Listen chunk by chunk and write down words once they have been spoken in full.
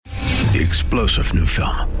The explosive new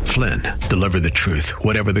film, Flynn, deliver the truth,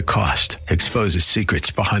 whatever the cost, exposes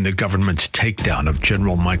secrets behind the government's takedown of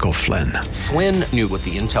General Michael Flynn. Flynn knew what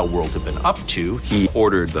the intel world had been up to. He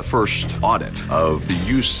ordered the first audit of the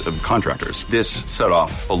use of contractors. This set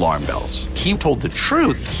off alarm bells. He told the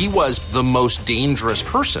truth. He was the most dangerous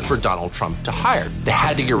person for Donald Trump to hire. They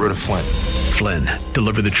had to get rid of Flynn. Flynn,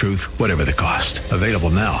 deliver the truth, whatever the cost. Available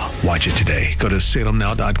now. Watch it today. Go to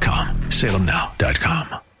salemnow.com.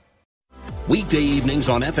 salemnow.com. Weekday evenings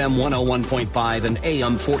on FM 101.5 and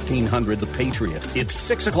AM 1400 The Patriot. It's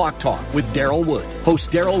 6 o'clock talk with Daryl Wood. Host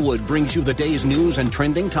Daryl Wood brings you the day's news and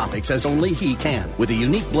trending topics as only he can, with a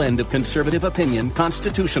unique blend of conservative opinion,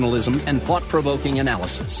 constitutionalism, and thought-provoking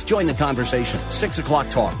analysis. Join the conversation. 6 o'clock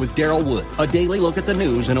talk with Daryl Wood. A daily look at the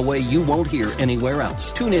news in a way you won't hear anywhere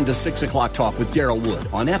else. Tune in to 6 o'clock talk with Daryl Wood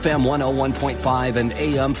on FM 101.5 and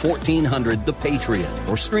AM 1400 The Patriot,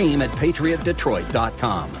 or stream at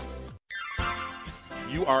patriotdetroit.com.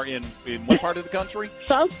 You are in what part of the country?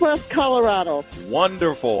 Southwest Colorado.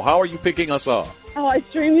 Wonderful. How are you picking us up? Oh, I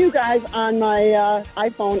stream you guys on my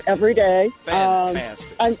iPhone every day.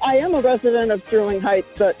 Fantastic. I am a resident of Sterling Heights,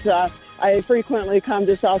 but I frequently come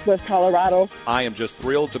to Southwest Colorado. I am just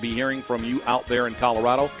thrilled to be hearing from you out there in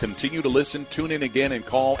Colorado. Continue to listen, tune in again, and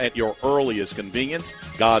call at your earliest convenience.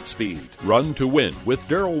 Godspeed. Run to Win with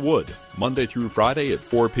Daryl Wood, Monday through Friday at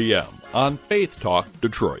 4 p.m. on Faith Talk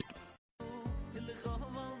Detroit.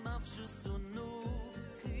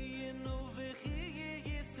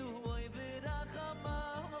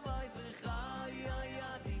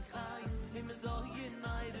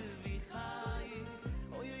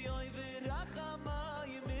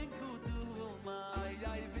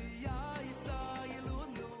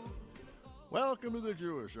 Welcome to the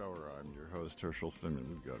Jewish Hour. I'm your host, Herschel Finman.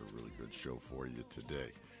 We've got a really good show for you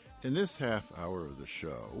today. In this half hour of the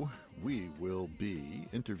show, we will be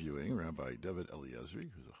interviewing Rabbi David Eliezery,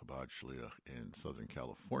 who's a Chabad Shliach in Southern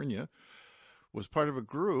California, was part of a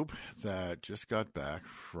group that just got back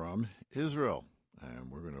from Israel.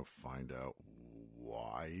 And we're going to find out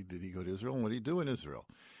why did he go to Israel and what did he do in Israel.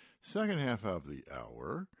 Second half of the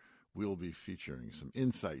hour, we'll be featuring some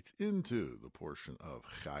insights into the portion of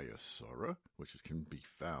Chaya Sorah, which can be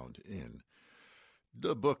found in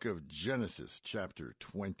the book of Genesis, chapter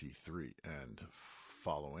 23 and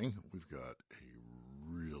following. We've got a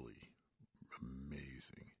really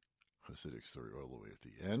amazing Hasidic story all the way at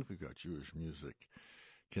the end. We've got Jewish music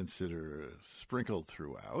sprinkled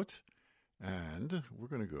throughout. And we're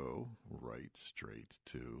going to go right straight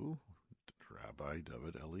to Rabbi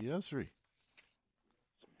David Eliezery.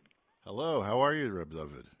 Hello, how are you, Rabbi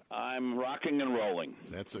David? I'm rocking and rolling.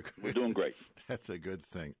 We're doing great. That's a good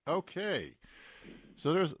thing. Okay,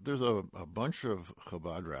 so there's a bunch of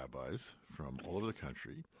Chabad rabbis from all over the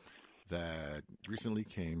country that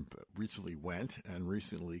recently went and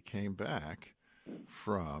recently came back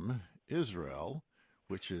from Israel,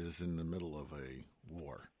 which is in the middle of a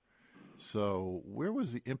war. So where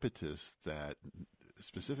was the impetus that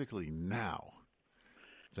specifically now?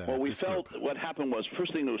 Well, we felt what happened was,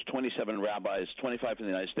 first thing, there was 27 rabbis, 25 from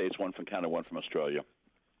the United States, one from Canada, one from Australia.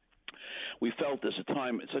 We felt there's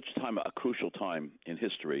a crucial time in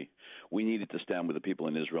history, we needed to stand with the people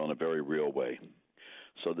in Israel in a very real way.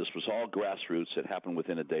 So this was all grassroots. It happened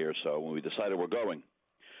within a day or so when we decided we're going.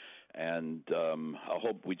 And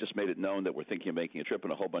we just made it known that we're thinking of making a trip,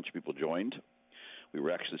 and a whole bunch of people joined. We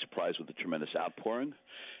were actually surprised with the tremendous outpouring.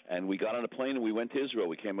 And we got on a plane and we went to Israel.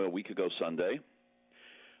 We came a week ago Sunday.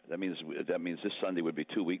 That means this Sunday would be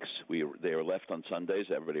 2 weeks. They were left on Sundays.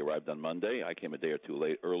 Everybody arrived on Monday. I came a day or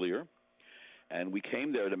two earlier. And we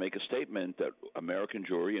came there to make a statement that American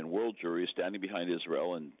Jewry and world Jewry is standing behind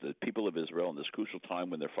Israel and the people of Israel in this crucial time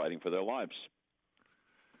when they're fighting for their lives.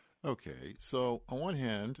 Okay, so on one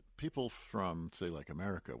hand, people from, say, like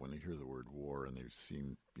America, when they hear the word war and they've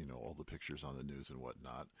seen, all the pictures on the news and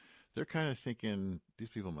whatnot, they're kind of thinking, these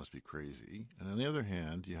people must be crazy. And on the other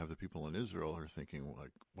hand, you have the people in Israel who are thinking,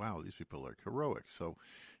 like, wow, these people are heroic. So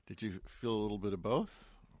did you feel a little bit of both?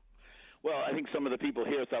 Well, I think some of the people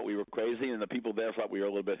here thought we were crazy, and the people there thought we were a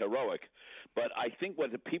little bit heroic. But I think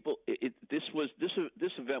what the people this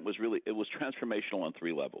event was really, it was transformational on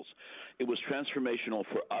three levels. It was transformational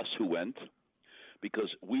for us who went,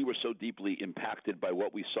 because we were so deeply impacted by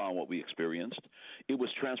what we saw and what we experienced. It was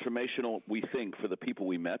transformational, we think, for the people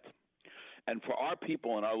we met, and for our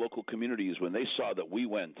people in our local communities when they saw that we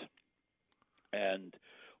went and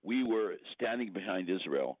we were standing behind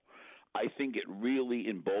Israel. I think it really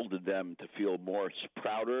emboldened them to feel more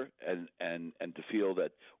prouder and to feel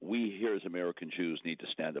that we here as American Jews need to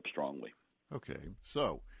stand up strongly. Okay,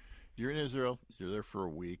 so you're in Israel. You're there for a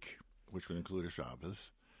week, which would include a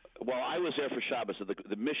Shabbos. Well, I was there for Shabbos. So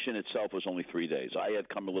the mission itself was only 3 days. I had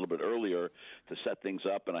come a little bit earlier to set things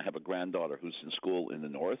up, and I have a granddaughter who's in school in the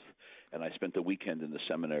north, and I spent the weekend in the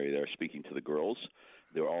seminary there speaking to the girls.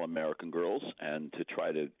 They were all American girls, and to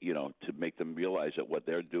try to, to make them realize that what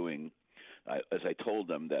they're doing, as I told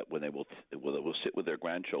them that when they will sit with their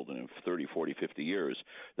grandchildren in 30, 40, 50 years,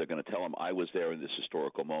 they're going to tell them I was there in this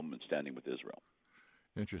historical moment standing with Israel.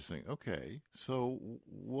 Interesting. Okay. So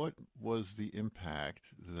what was the impact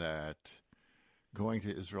that going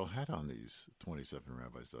to Israel had on these 27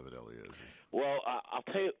 rabbis, David Eliezer? Well, I'll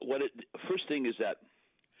tell you what. First thing is that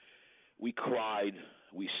we cried,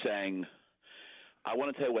 we sang. I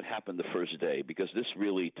want to tell you what happened the first day, because this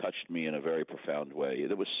really touched me in a very profound way.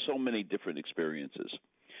 There was so many different experiences.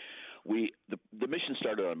 The mission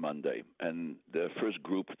started on Monday, and the first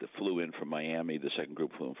group that flew in from Miami, the second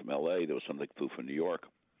group flew in from L.A., there was some that flew from New York.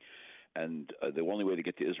 And the only way to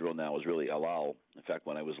get to Israel now is really El Al. In fact,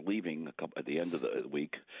 when I was leaving at the end of the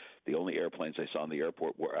week, the only airplanes I saw in the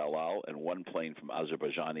airport were El Al and one plane from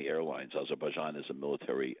Azerbaijani Airlines. Azerbaijan is a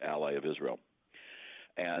military ally of Israel.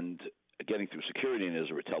 And getting through security in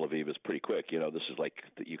Israel, Tel Aviv, is pretty quick. This is like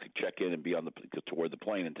you could check in and be toward the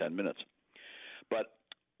plane in 10 minutes. But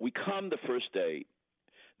we come the first day.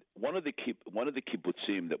 One of the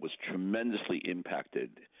kibbutzim that was tremendously impacted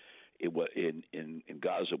in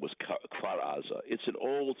Gaza was Kfar Aza. It's an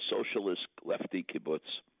old socialist lefty kibbutz,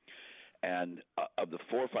 and of the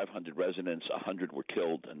 400 or 500 residents, 100 were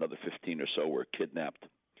killed, another 15 or so were kidnapped,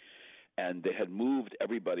 and they had moved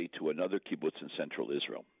everybody to another kibbutz in central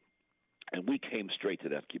Israel. And we came straight to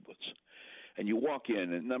that kibbutz. And you walk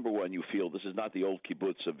in, and number one, you feel this is not the old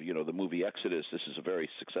kibbutz of, the movie Exodus. This is a very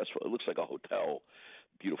successful, it looks like a hotel,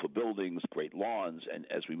 beautiful buildings, great lawns. And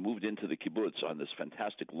as we moved into the kibbutz on this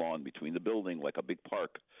fantastic lawn between the building, like a big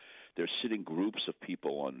park, there's sitting groups of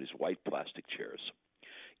people on these white plastic chairs.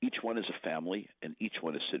 Each one is a family, and each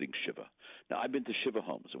one is sitting Shiva. Now, I've been to Shiva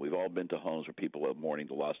homes, and we've all been to homes where people are mourning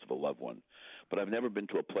the loss of a loved one. But I've never been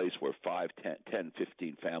to a place where 5, 10,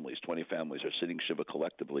 15 families, 20 families are sitting Shiva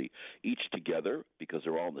collectively, each together because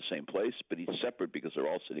they're all in the same place, but each separate because they're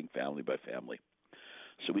all sitting family by family.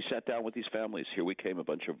 So we sat down with these families. Here we came, a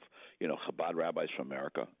bunch of, Chabad rabbis from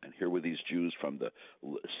America, and here were these Jews from the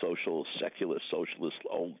secular socialist,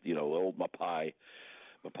 old Mapai.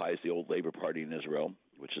 Mapai is the old Labor Party in Israel,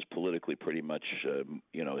 which is politically pretty much,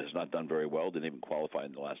 has not done very well. Didn't even qualify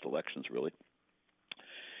in the last elections, really.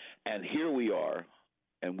 And here we are,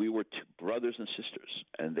 and we were brothers and sisters,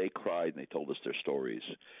 and they cried and they told us their stories.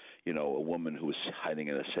 A woman who was hiding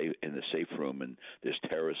in a safe room, and there's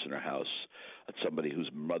terrorists in her house. Somebody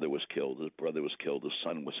whose mother was killed, his brother was killed, his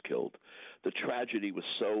son was killed. The tragedy was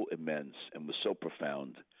so immense and was so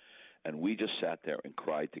profound, and we just sat there and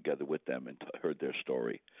cried together with them and heard their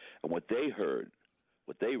story. And what they heard,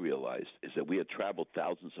 what they realized, is that we had traveled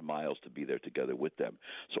thousands of miles to be there together with them.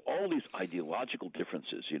 So all these ideological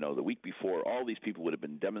differences, the week before, all these people would have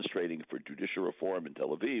been demonstrating for judicial reform in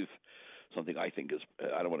Tel Aviv, something I think is,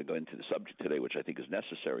 I don't want to go into the subject today, which I think is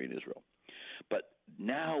necessary in Israel. But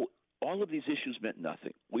now all of these issues meant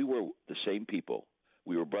nothing. We were the same people.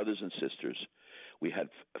 We were brothers and sisters. We had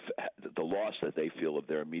the loss that they feel of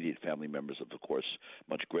their immediate family members, of course,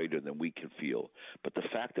 much greater than we can feel. But the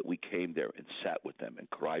fact that we came there and sat with them and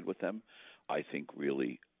cried with them, I think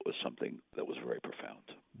really was something that was very profound.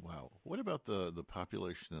 Wow. What about the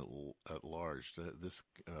population at large? This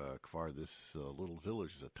Kfar, this little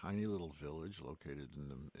village, is a tiny little village located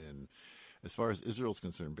in as far as Israel's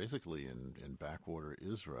concerned, basically in backwater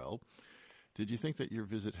Israel. Did you think that your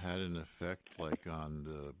visit had an effect, on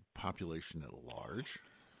the population at large?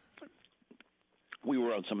 We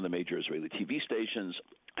were on some of the major Israeli TV stations.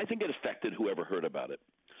 I think it affected whoever heard about it,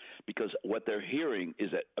 because what they're hearing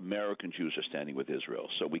is that American Jews are standing with Israel.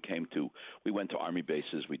 So we went to army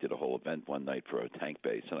bases. We did a whole event one night for a tank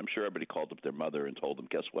base, and I'm sure everybody called up their mother and told them,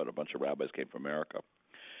 guess what, a bunch of rabbis came from America.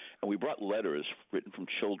 And we brought letters written from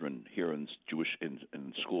children here in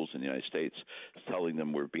schools in the United States telling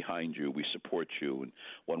them, we're behind you, we support you. And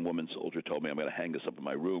one woman soldier told me, I'm going to hang this up in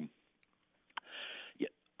my room. Yeah,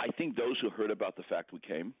 I think those who heard about the fact we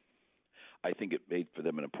came, I think it made for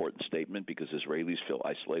them an important statement, because Israelis feel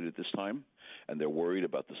isolated this time, and they're worried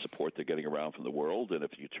about the support they're getting around from the world. And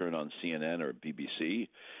if you turn on CNN or BBC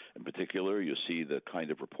in particular, you'll see the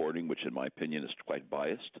kind of reporting, which in my opinion is quite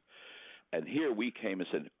biased. And here we came and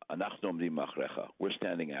said, "Anachnu omdim machrecha." We're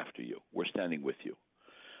standing after you. We're standing with you.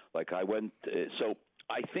 So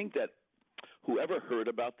I think that whoever heard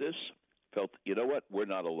about this felt, you know what? We're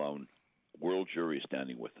not alone. World Jewry is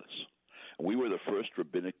standing with us. And we were the first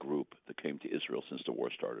rabbinic group that came to Israel since the war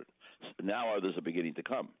started. Now others are beginning to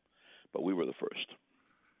come, but we were the first.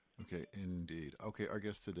 Okay, indeed. Okay, our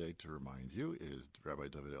guest today, to remind you, is Rabbi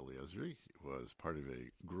David Eliezery. He was part of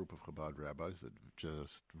a group of Chabad rabbis that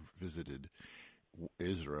just visited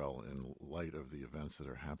Israel in light of the events that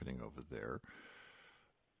are happening over there.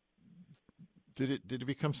 Did it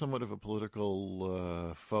become somewhat of a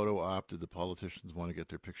political photo op? Did the politicians want to get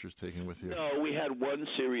their pictures taken with you? No, we had one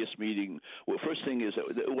serious meeting. Well, first thing is,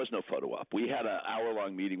 it was no photo op. We had an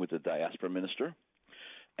hour-long meeting with the diaspora minister,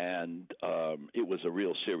 and it was a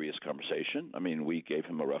real serious conversation. I mean, we gave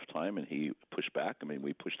him a rough time, and he pushed back. I mean,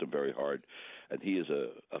 we pushed him very hard, and he is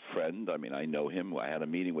a friend. I mean, I know him. I had a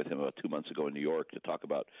meeting with him about 2 months ago in New York to talk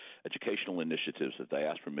about educational initiatives the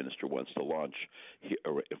diaspora minister wants to launch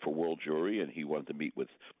for World Jewry, and he wanted to meet with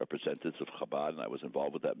representatives of Chabad, and I was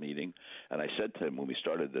involved with that meeting. And I said to him, when we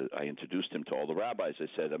started, I introduced him to all the rabbis. I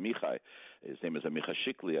said, Amichai, his name is Amichai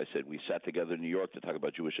Shikli. I said, we sat together in New York to talk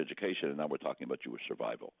about Jewish education, and now we're talking about Jewish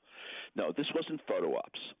survival. No, this wasn't photo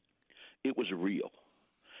ops. It was real.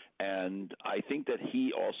 And I think that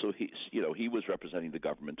he was representing the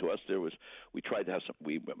government to us. We tried to have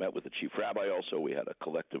we met with the chief rabbi also. We had a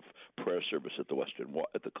collective prayer service at the Western Wall,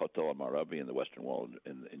 at the Kotel HaMaravi in the Western Wall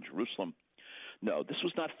in Jerusalem. No, this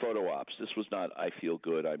was not photo ops. This was not, I feel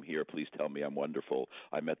good, I'm here, please tell me I'm wonderful.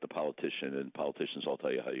 I met the politician, and politicians all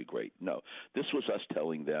tell you how you're great. No, this was us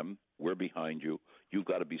telling them, we're behind you, you've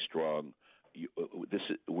got to be strong. This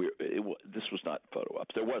was not photo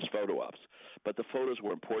ops. There was photo ops, but the photos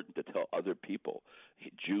were important to tell other people,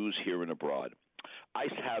 Jews here and abroad. I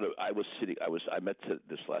met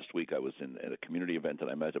this last week. I was at a community event, and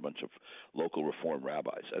I met a bunch of local Reform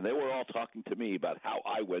rabbis, and they were all talking to me about how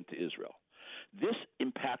I went to Israel. This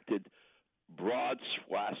impacted broad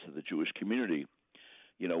swaths of the Jewish community.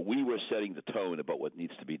 You know, we were setting the tone about what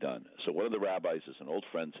needs to be done. So one of the rabbis, as an old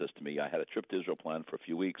friend, says to me, I had a trip to Israel planned for a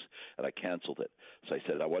few weeks, and I canceled it. So I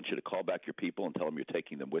said, I want you to call back your people and tell them you're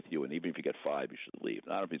taking them with you, and even if you get 5, you should leave.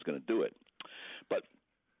 I don't know if he's going to do it. But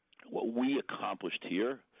what we accomplished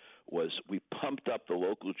here was we pumped up the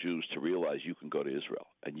local Jews to realize you can go to Israel,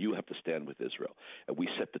 and you have to stand with Israel. And we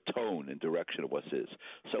set the tone and direction of what is.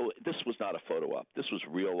 So this was not a photo op. This was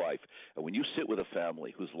real life. And when you sit with a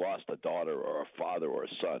family who's lost a daughter or a father or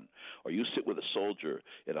a son, or you sit with a soldier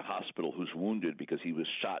in a hospital who's wounded because he was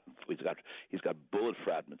shot, he's got bullet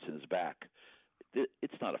fragments in his back,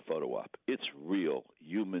 it's not a photo op. It's real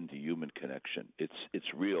human-to-human connection. It's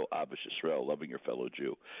real Ahavas Yisrael, loving your fellow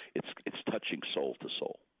Jew. It's touching soul to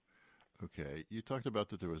soul. Okay. You talked about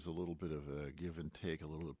that there was a little bit of a give and take, a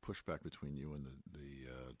little bit of pushback between you and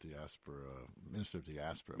the diaspora, Minister of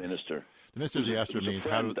Diaspora. The Minister of Diaspora means... He's a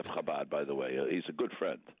friend of Chabad, by the way. He's a good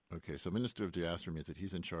friend. Okay, so Minister of Diaspora means that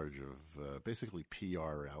he's in charge of basically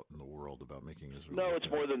PR out in the world about making Israel... No, it's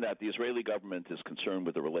more than that. The Israeli government is concerned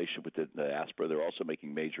with the relationship with the diaspora. They're also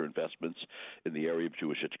making major investments in the area of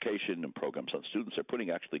Jewish education and programs on students. They're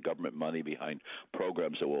putting actually government money behind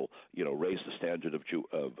programs that will, raise the standard of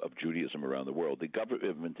Judaism around the world. The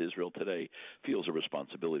government of Israel today feels a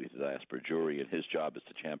responsibility to the diaspora Jewry, and his job is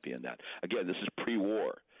to champion that. Again, this is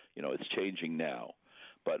pre-war. It's changing now.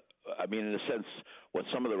 But, I mean, in a sense, what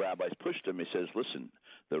some of the rabbis pushed him, he says, listen,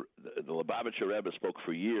 the Lubavitcher Rebbe spoke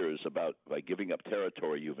for years about by giving up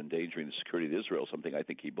territory, you've endangering the security of Israel, something I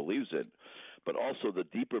think he believes in. But also the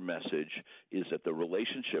deeper message is that the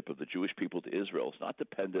relationship of the Jewish people to Israel is not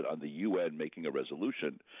dependent on the UN making a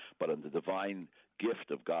resolution, but on the divine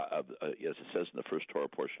gift of God, as it says in the first Torah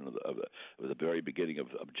portion of the very beginning of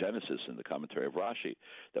Genesis in the commentary of Rashi,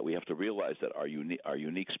 that we have to realize that our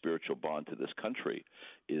unique spiritual bond to this country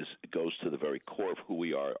goes to the very core of who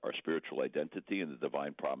we are, our spiritual identity, and the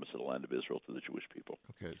divine promise of the land of Israel to the Jewish people.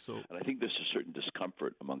 Okay, and I think there's a certain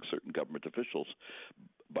discomfort among certain government officials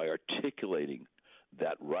by articulating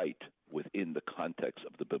that right within the context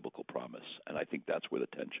of the biblical promise. And I think that's where the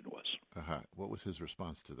tension was. What was his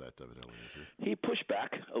response to that, David Eliezer? He pushed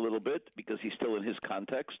back a little bit because he's still in his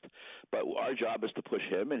context. But our job is to push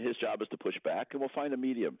him, and his job is to push back, and we'll find a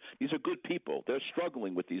medium. These are good people. They're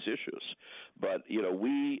struggling with these issues. But,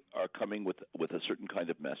 we are coming with a certain kind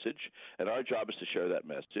of message, and our job is to share that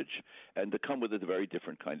message and to come with a very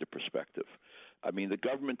different kind of perspective. I mean, the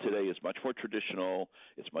government today is much more traditional.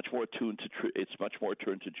 It's much more attuned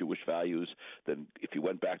to Jewish values than if you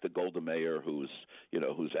went back to Golda Meir, whose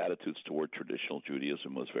attitudes toward traditional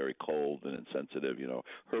Judaism was very cold and insensitive.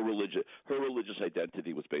 Her religious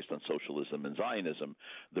identity was based on socialism and Zionism.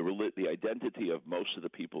 The identity of most of the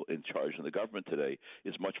people in charge in the government today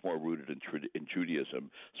is much more rooted in Judaism.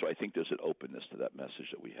 So I think there's an openness to that message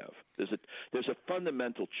that we have. There's a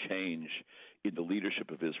fundamental change in the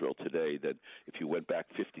leadership of Israel today than if you went back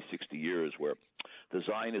 50, 60 years where the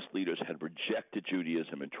Zionist leaders had rejected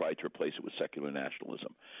Judaism and tried to replace it with secular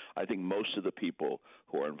nationalism. I think most of the people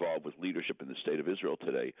who are involved with leadership in the state of Israel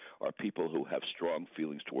today are people who have strong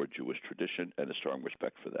feelings toward Jewish tradition and a strong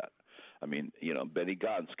respect for that. I mean, Benny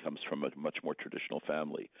Gantz comes from a much more traditional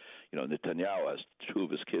family. Netanyahu has 2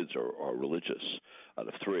 of his kids are religious out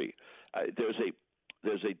of 3.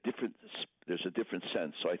 There's a different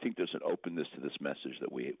sense. So I think there's an openness to this message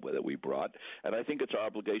that we brought, and I think it's our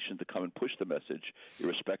obligation to come and push the message,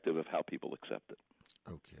 irrespective of how people accept it.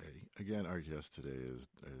 Okay. Again, our guest today is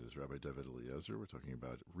Rabbi David Eliezer. We're talking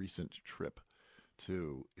about recent trip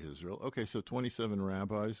to Israel. Okay, so 27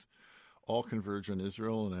 rabbis all converge on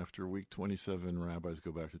Israel, and after week 27, rabbis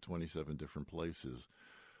go back to 27 different places.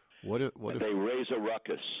 What if they raise a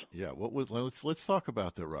ruckus? Yeah. Let's talk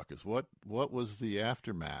about the ruckus. What was the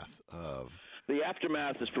aftermath of? The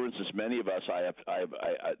aftermath is, for instance, many of us.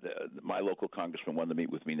 My local congressman wanted to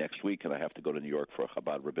meet with me next week, and I have to go to New York for a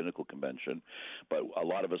Chabad rabbinical convention. But a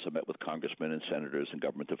lot of us have met with congressmen and senators and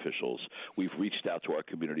government officials. We've reached out to our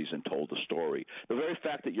communities and told the story. The very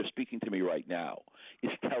fact that you're speaking to me right now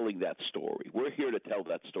is telling that story. We're here to tell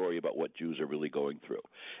that story about what Jews are really going through.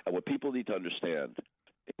 And what people need to understand,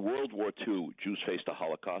 in World War II, Jews faced a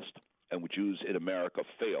Holocaust, and Jews in America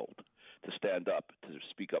failed to stand up to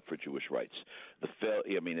speak up for Jewish rights.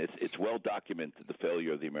 It's well documented, the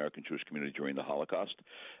failure of the American Jewish community during the Holocaust,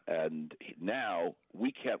 and now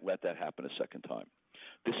we can't let that happen a second time.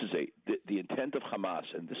 This is the intent of Hamas,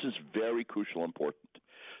 and this is very crucial, important.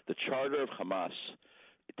 The charter of Hamas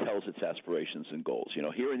tells its aspirations and goals.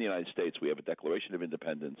 Here in the United States, we have a Declaration of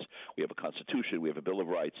Independence, we have a Constitution, we have a Bill of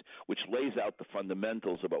Rights, which lays out the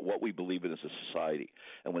fundamentals about what we believe in as a society.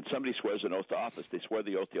 And when somebody swears an oath to office, they swear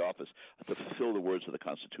the oath to office to fulfill the words of the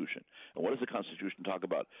Constitution. And what does the Constitution talk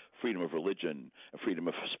about? Freedom of religion, freedom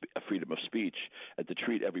of speech, and to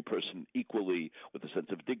treat every person equally with a sense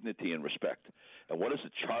of dignity and respect. And what does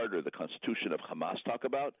the Charter, the Constitution of Hamas talk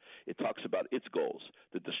about? It talks about its goals,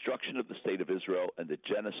 the destruction of the state of Israel and the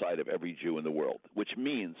genocide of every Jew in the world, which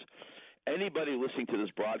means anybody listening to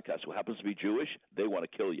this broadcast who happens to be Jewish, they want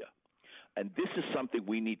to kill you. And this is something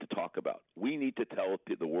we need to talk about. We need to tell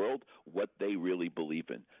the world what they really believe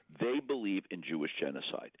in. They believe in Jewish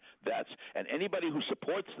genocide. And anybody who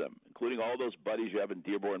supports them, including all those buddies you have in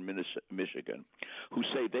Dearborn, Michigan, who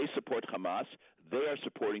say they support Hamas, they are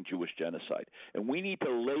supporting Jewish genocide. And we need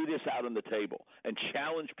to lay this out on the table and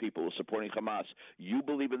challenge people who are supporting Hamas. You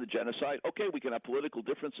believe in the genocide? Okay, we can have political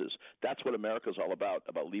differences. That's what America is all about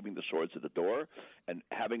leaving the swords at the door and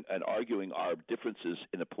having and arguing our differences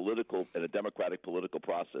in a democratic political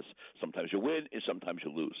process. Sometimes you win and sometimes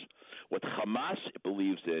you lose. What Hamas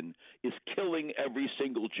believes in is killing every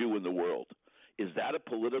single Jew in the world. Is that a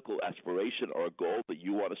political aspiration or a goal that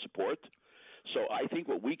you want to support? So I think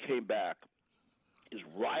what we came back is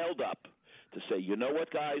riled up to say, you know what,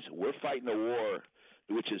 guys, we're fighting a war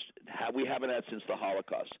which is we haven't had since the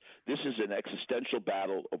Holocaust. This is an existential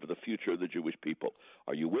battle over the future of the Jewish people.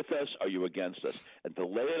 Are you with us? Are you against us? And to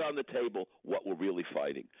lay it on the table, what we're really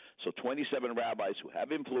fighting. So 27 rabbis who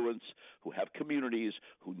have influence, who have communities,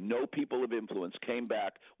 who know people of influence, came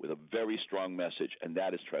back with a very strong message, and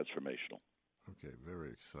that is transformational. Okay,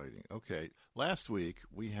 very exciting. Okay, last week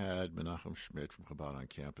we had Menachem Schmidt from Chabad on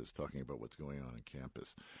campus talking about what's going on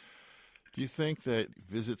campus. Do you think that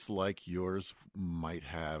visits like yours might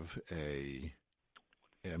have a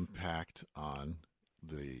impact on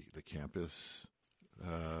the campus?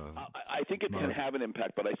 I think it can have an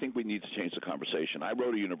impact, but I think we need to change the conversation. I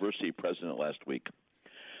wrote a university president last week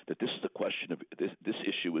that this is the question of this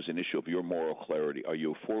issue is an issue of your moral clarity. Are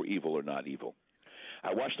you for evil or not evil?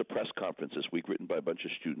 I watched a press conference this week written by a bunch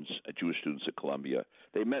of students, Jewish students at Columbia.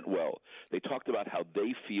 They meant well. They talked about how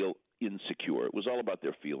they feel insecure. It was all about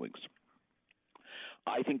their feelings.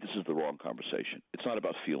 I think this is the wrong conversation. It's not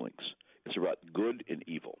about feelings. It's about good and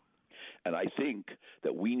evil. And I think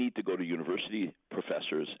that we need to go to university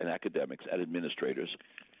professors and academics and administrators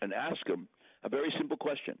and ask them a very simple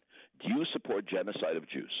question. Do you support genocide of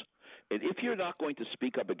Jews? And if you're not going to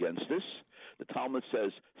speak up against this, the Talmud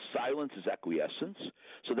says silence is acquiescence.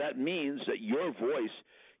 So that means that your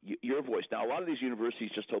voice. Now, a lot of these universities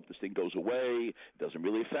just hope this thing goes away. It doesn't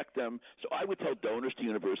really affect them. So I would tell donors to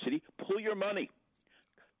university, pull your money.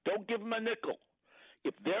 Don't give them a nickel.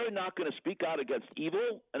 If they're not going to speak out against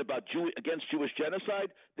evil and against Jewish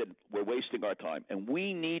genocide, then we're wasting our time. And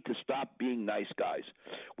we need to stop being nice guys.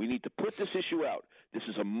 We need to put this issue out. This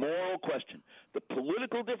is a moral question. The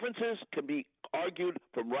political differences can be argued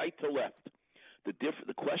from right to left.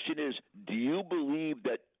 The question is, do you believe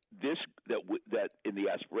that that in the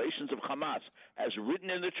aspirations of Hamas, as written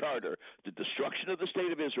in the charter, the destruction of the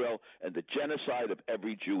state of Israel and the genocide of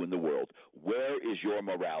every Jew in the world. Where is your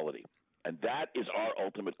morality? And that is our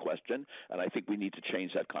ultimate question, and I think we need to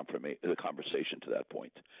change the conversation to that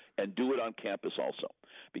point and do it on campus also.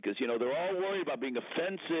 Because, they're all worried about being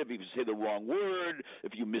offensive if you say the wrong word,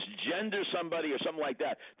 if you misgender somebody or something like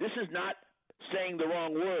that. This is not saying the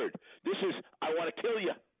wrong word. This is, I want to kill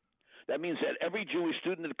you. That means that every Jewish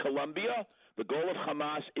student in Columbia, the goal of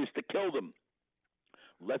Hamas is to kill them.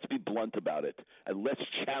 Let's be blunt about it, and let's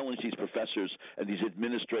challenge these professors and these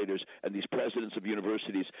administrators and these presidents of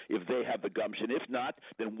universities if they have the gumption. If not,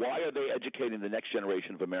 then why are they educating the next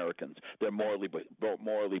generation of Americans? They're morally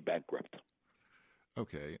bankrupt.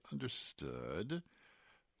 Okay, understood.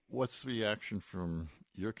 What's the reaction from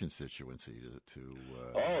your constituency to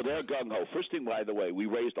they're gung-ho. First thing, by the way, we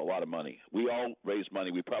raised a lot of money. We all raised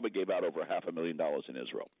money. We probably gave out over $500,000 in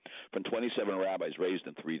Israel from 27 rabbis raised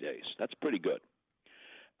in 3 days. That's pretty good.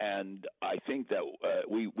 And I think that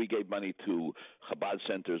we gave money to Chabad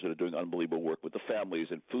centers that are doing unbelievable work with the families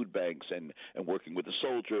and food banks and working with the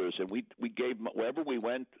soldiers. And we gave, wherever we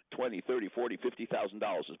went, $20,000, $30,000, $40,000,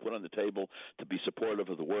 $50,000 was put on the table to be supportive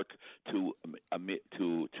of the work to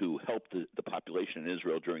help the population in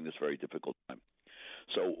Israel during this very difficult time.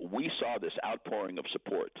 So we saw this outpouring of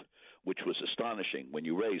support, which was astonishing. When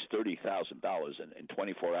you raise $30,000 in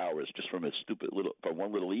 24 hours just from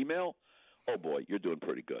one little email, oh, boy, you're doing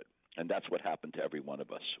pretty good. And that's what happened to every one of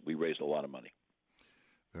us. We raised a lot of money.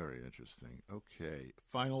 Very interesting. Okay.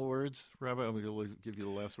 Final words, Rabbi? I'm going to give you the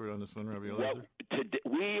last word on this one, Rabbi Eliezer. Well,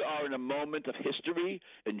 we are in a moment of history,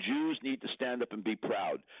 and Jews need to stand up and be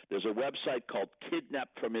proud. There's a website called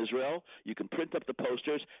Kidnapped from Israel. You can print up the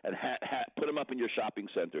posters and put them up in your shopping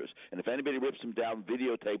centers. And if anybody rips them down,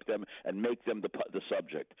 videotape them and make them the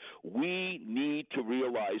subject. We need to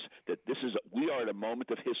realize that we are in a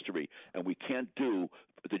moment of history, and we can't do.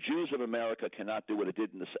 The Jews of America cannot do what it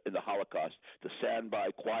did in the Holocaust, to stand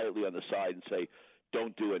by quietly on the side and say,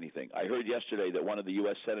 don't do anything. I heard yesterday that one of the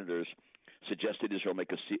U.S. senators suggested Israel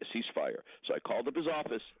make a ceasefire. So I called up his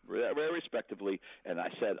office very respectively, and I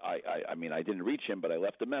said, I didn't reach him, but I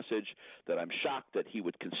left a message that I'm shocked that he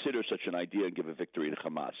would consider such an idea and give a victory to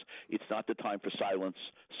Hamas. It's not the time for silence.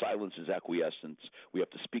 Silence is acquiescence. We have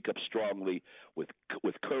to speak up strongly with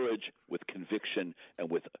courage, with conviction, and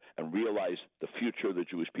realize the future of the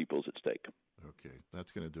Jewish people is at stake. Okay,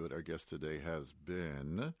 that's going to do it. Our guest today has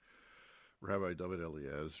been Rabbi David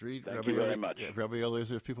Eliezery. Thank you very much. Rabbi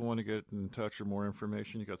Eliezer, if people want to get in touch or more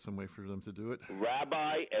information, you got some way for them to do it?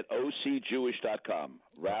 Rabbi@ocjewish.com.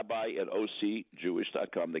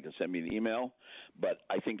 Rabbi@ocjewish.com. They can send me an email. But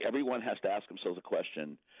I think everyone has to ask themselves a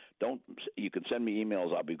question. You can send me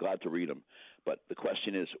emails. I'll be glad to read them. But the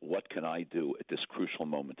question is, what can I do at this crucial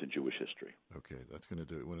moment in Jewish history? Okay, that's going to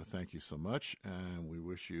do it. I want to thank you so much, and we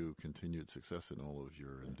wish you continued success in all of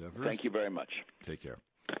your endeavors. Thank you very much. Take care.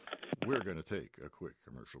 We're going to take a quick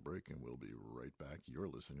commercial break, and we'll be right back. You're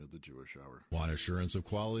listening to the Jewish Hour. Want assurance of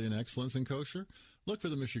quality and excellence in kosher? Look for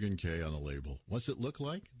the Michigan K on the label. What's it look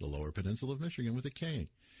like? The Lower Peninsula of Michigan with a K.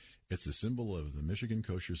 It's the symbol of the Michigan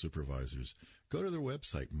Kosher Supervisors. Go to their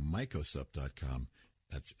website, mycosup.com.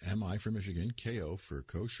 That's M-I for Michigan, K-O for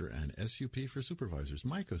kosher, and S-U-P for supervisors,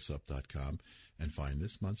 mycosup.com, and find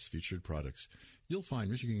this month's featured products. You'll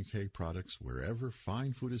find Michigan K products wherever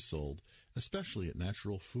fine food is sold, especially at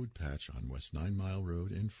Natural Food Patch on West 9 Mile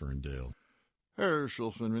Road in Ferndale.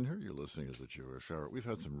 Herschel Finman here. You're listening to the Jewish Hour. We've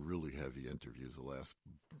had some really heavy interviews the last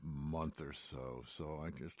month or so, I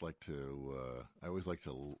just like to, I always like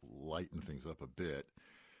to lighten things up a bit.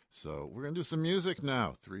 So we're going to do some music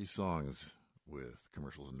now. 3 songs with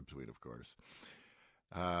commercials in between, of course.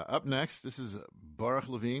 Up next, this is Baruch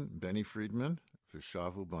Levine, Benny Friedman,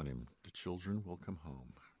 Vishavu Banim. The children will come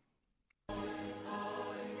home.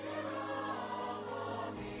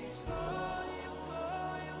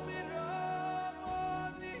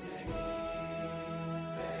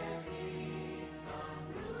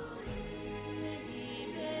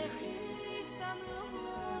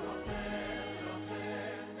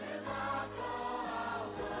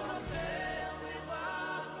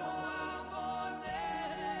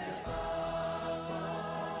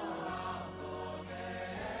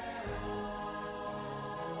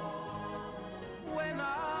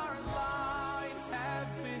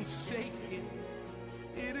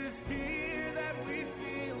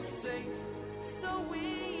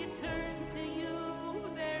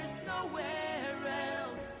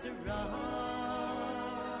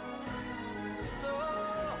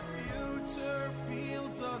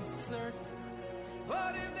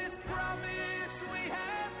 But in this promise we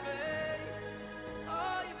have faith.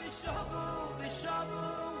 Oh, if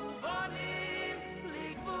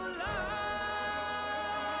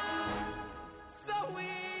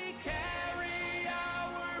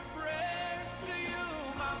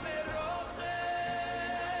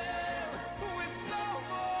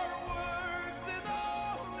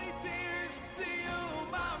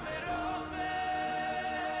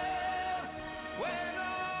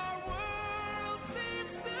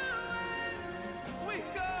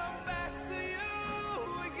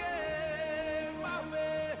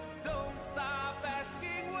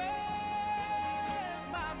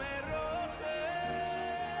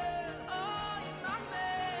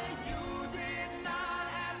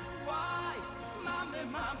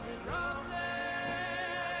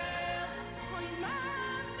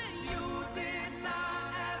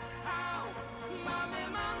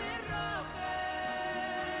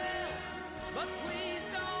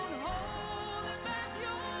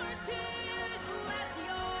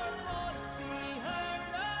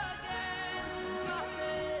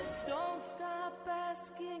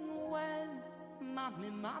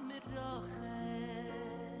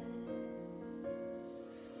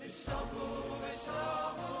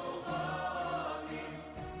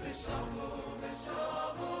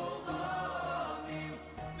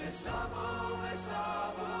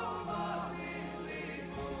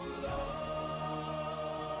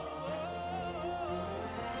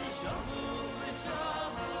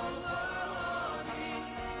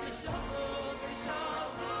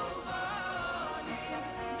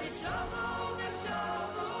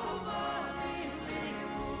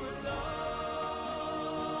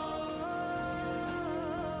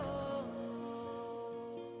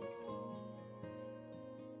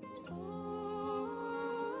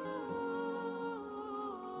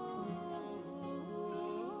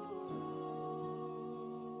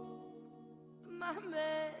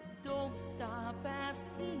Mama, don't stop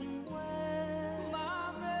asking when.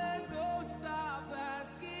 Mama, don't stop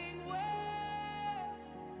asking when.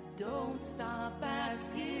 Don't stop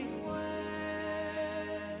asking when.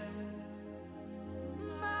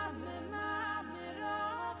 Mama, Mama,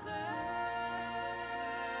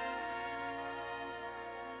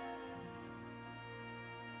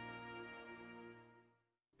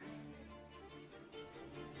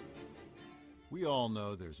 We all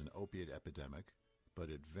know there's an opiate epidemic, but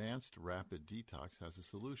Advanced Rapid Detox has a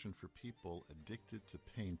solution for people addicted to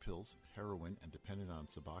pain pills, heroin, and dependent on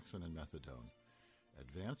Suboxone and methadone.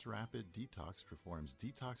 Advanced Rapid Detox performs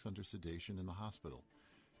detox under sedation in the hospital.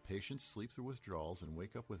 Patients sleep through withdrawals and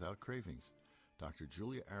wake up without cravings. Dr.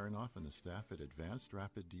 Julia Aronoff and the staff at Advanced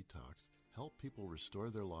Rapid Detox help people restore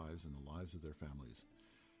their lives and the lives of their families.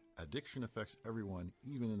 Addiction affects everyone,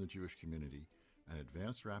 even in the Jewish community, and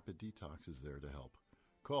Advanced Rapid Detox is there to help.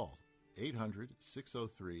 Call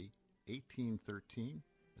 800-603-1813.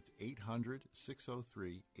 That's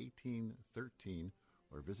 800-603-1813,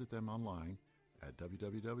 or visit them online at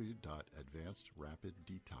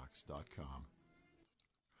www.advancedrapiddetox.com.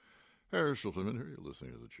 Herschel Finman here. You're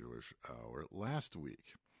listening to the Jewish Hour. Last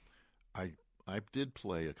week, I did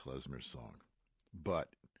play a klezmer song,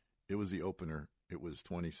 but it was the opener. It was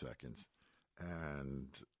 20 seconds, and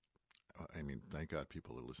I mean, thank God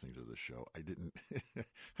people are listening to the show. I didn't.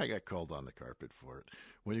 I got called on the carpet for it.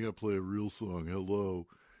 When are you going to play a real song? Hello.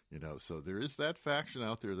 You know, so there is that faction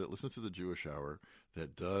out there that listens to the Jewish Hour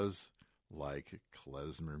that does like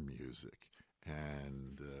klezmer music.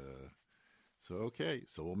 And so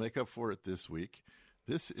we'll make up for it this week.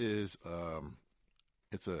 This is,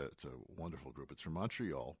 it's a wonderful group. It's from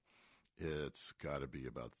Montreal. It's got to be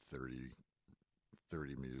about 30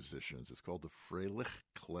 musicians. It's called the Freilich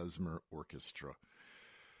Klezmer Orchestra,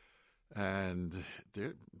 and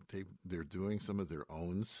they're doing some of their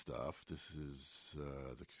own stuff. This is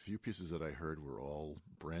the few pieces that I heard were all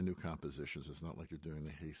brand new compositions. It's not like they're doing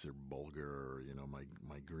the Haser Bulgar or my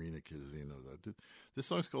Greenik is this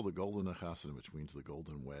song's called the Golden Chasen, which means the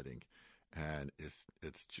Golden Wedding, and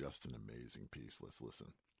it's just an amazing piece. Let's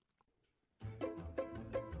listen.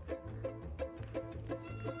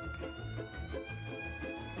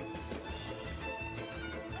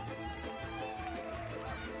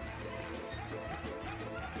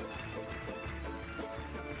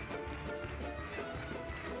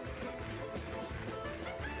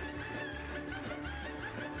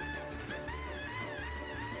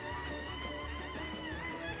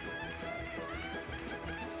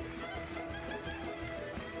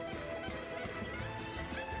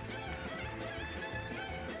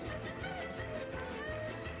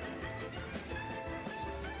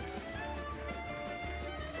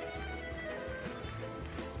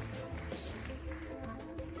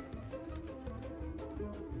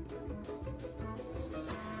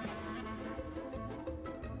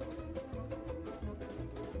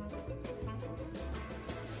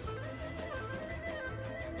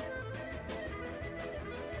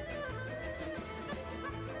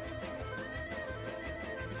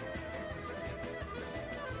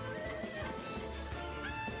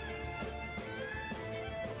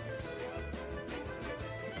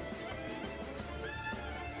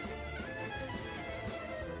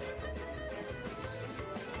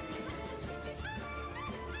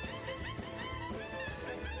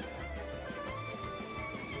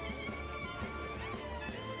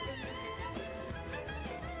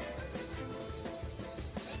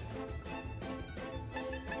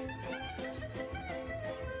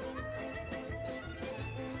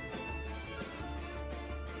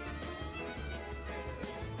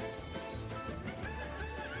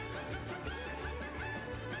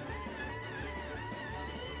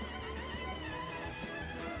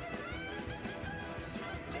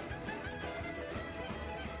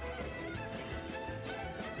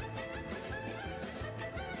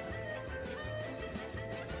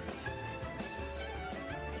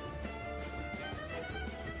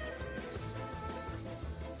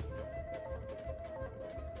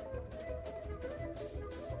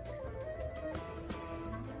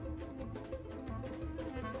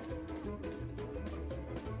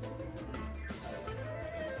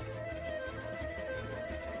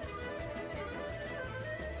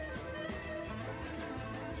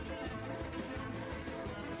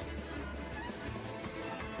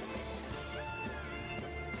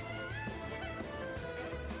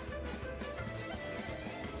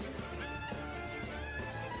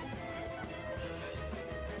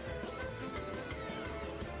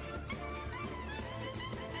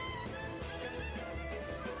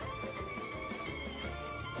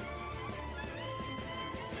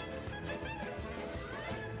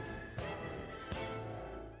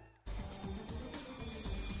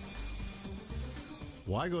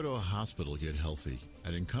 Why go to a hospital to get healthy?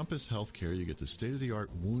 At Encompass Healthcare, you get the state-of-the-art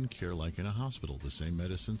wound care like in a hospital. The same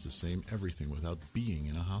medicines, the same everything without being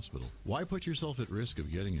in a hospital. Why put yourself at risk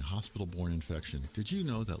of getting a hospital-borne infection? Did you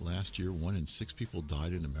know that last year 1 in 6 people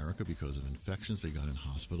died in America because of infections they got in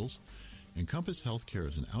hospitals? Encompass Healthcare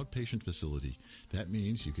is an outpatient facility. That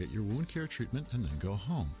means you get your wound care treatment and then go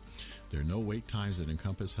home. There are no wait times at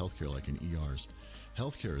Encompass Healthcare like in ERs.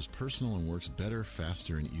 Healthcare is personal and works better,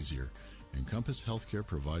 faster, and easier. Encompass Healthcare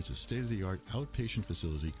provides a state-of-the-art outpatient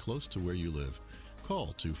facility close to where you live.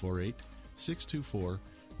 Call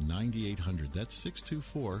 248-624-9800. That's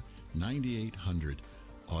 624-9800.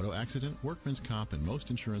 Auto accident, workman's comp, and most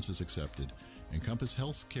insurance is accepted. Encompass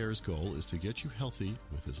Healthcare's goal is to get you healthy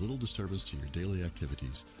with as little disturbance to your daily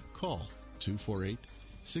activities. Call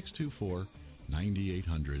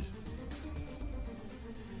 248-624-9800.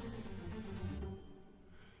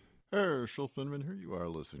 Herschel Finman here. You are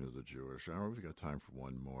listening to the Jewish Hour. We've got time for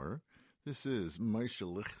one more. This is Moshe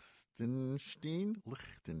Lichtenstein,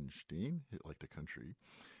 like the country.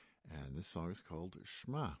 And this song is called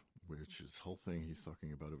Shema, which is the whole thing he's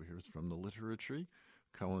talking about over here is from the Literature,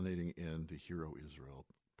 culminating in the Hero Israel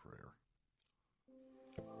prayer.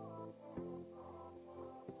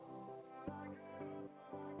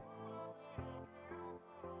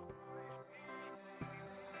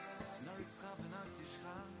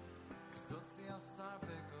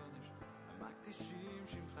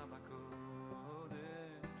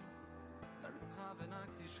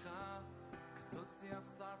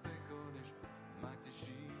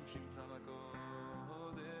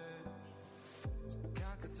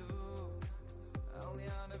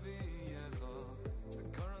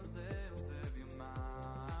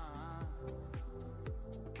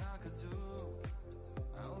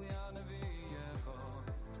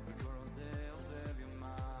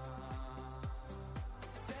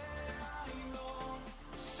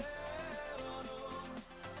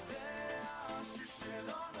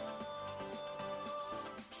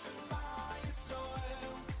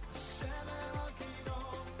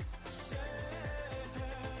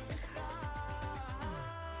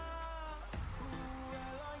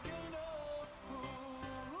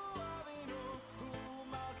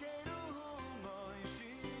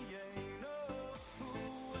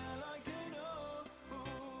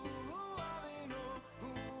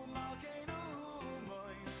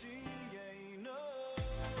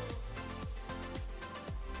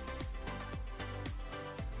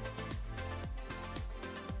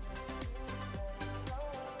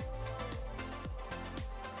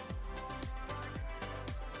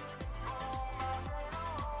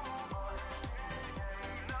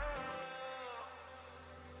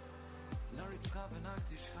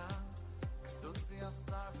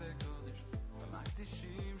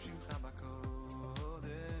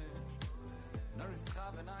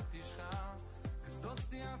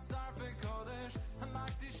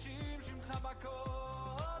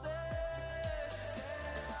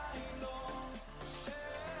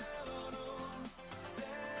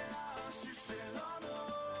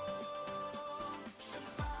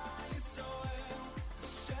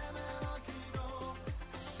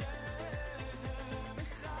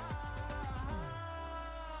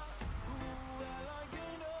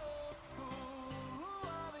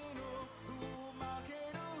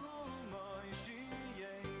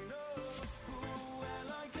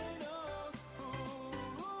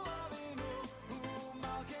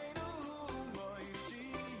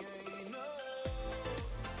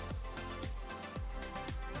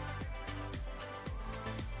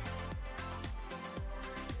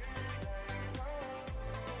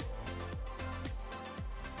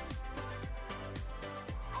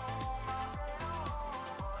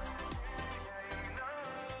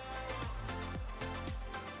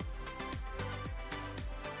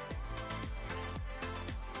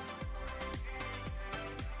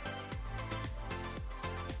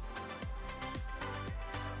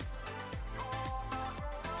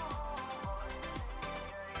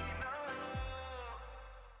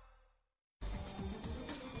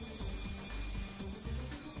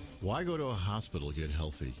 Why go to a hospital to get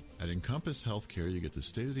healthy? At Encompass Healthcare, you get the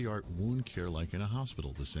state-of-the-art wound care like in a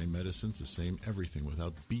hospital. The same medicines, the same everything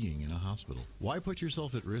without being in a hospital. Why put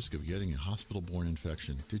yourself at risk of getting a hospital-borne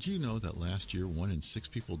infection? Did you know that last year 1 in 6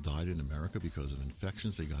 people died in America because of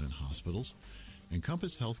infections they got in hospitals?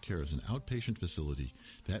 Encompass Healthcare is an outpatient facility.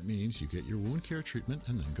 That means you get your wound care treatment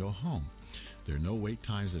and then go home. There are no wait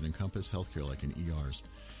times at Encompass Healthcare like in ERs.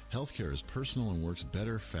 Healthcare is personal and works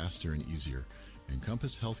better, faster, and easier.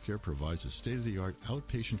 Encompass Healthcare provides a state-of-the-art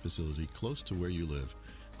outpatient facility close to where you live.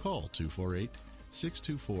 Call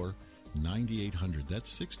 248-624-9800. 624-9800.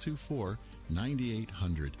 That's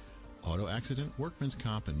 624-9800. Auto accident, workman's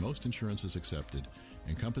comp, and most insurance is accepted.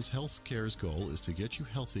 Encompass Health Care's goal is to get you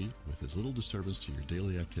healthy with as little disturbance to your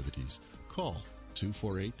daily activities. Call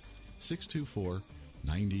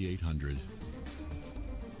 248-624-9800.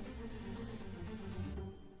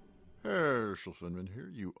 Herschel Finman here.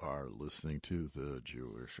 You are listening to the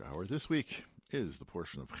Jewish Hour. This week is the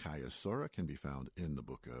portion of Chaya Sora, can be found in the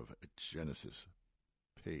book of Genesis,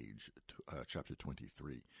 chapter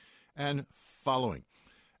 23, and following.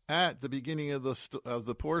 At the beginning of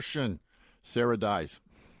the portion, Sarah dies.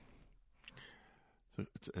 So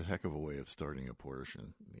it's a heck of a way of starting a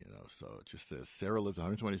portion, So it just says Sarah lived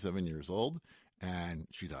 127 years old, and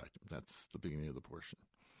she died. That's the beginning of the portion.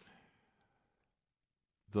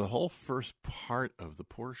 The whole first part of the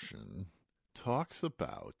portion talks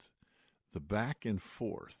about the back and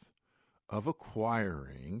forth of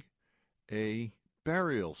acquiring a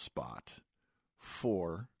burial spot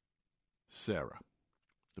for Sarah,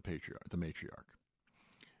 the matriarch.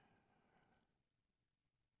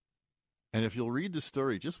 And if you'll read the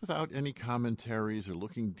story just without any commentaries or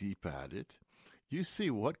looking deep at it, you see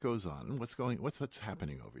what goes on, what's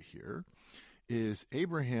happening over here is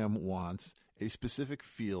Abraham wants a specific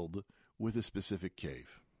field with a specific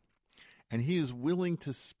cave. And he is willing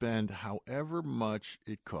to spend however much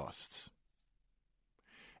it costs.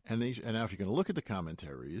 And now if you're going to look at the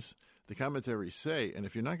commentaries say, and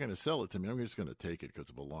if you're not going to sell it to me, I'm just going to take it because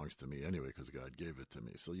it belongs to me anyway because God gave it to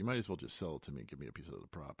me. So you might as well just sell it to me and give me a piece of the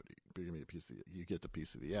property. You get the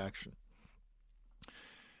piece of the action.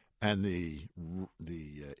 And the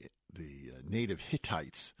native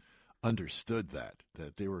Hittites understood that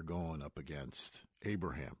they were going up against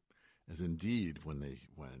Abraham, as indeed when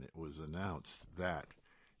it was announced that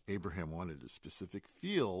Abraham wanted a specific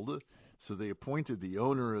field, so they appointed the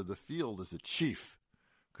owner of the field as a chief,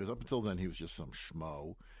 because up until then he was just some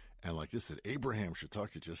schmo, and like this said, Abraham should talk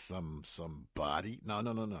to just some body. No.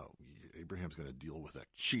 Abraham's going to deal with a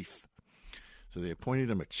chief, so they appointed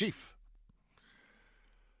him a chief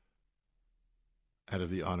out of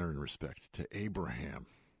the honor and respect to Abraham.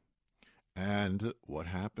 And what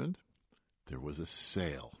happened? There was a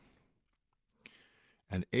sale.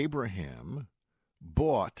 And Abraham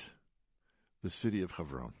bought the city of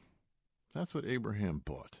Hebron. That's what Abraham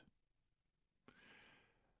bought.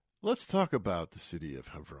 Let's talk about the city of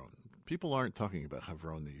Hebron. People aren't talking about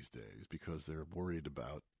Hebron these days because they're worried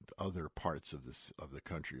about other parts of the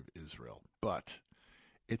country of Israel. But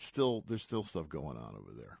there's still stuff going on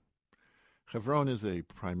over there. Hebron is a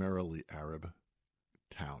primarily Arab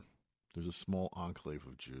town. There's a small enclave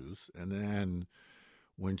of Jews. And then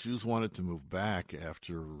when Jews wanted to move back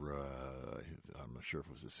after, I'm not sure if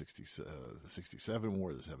it was the 67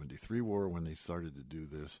 war, the 73 war, when they started to do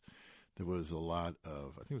this, there was a lot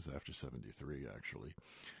of, I think it was after 73 actually,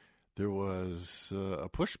 there was a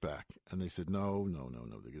pushback. And they said, no.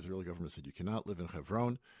 The Israeli government said, you cannot live in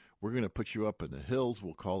Hebron. We're going to put you up in the hills.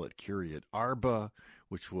 We'll call it Kiryat Arba,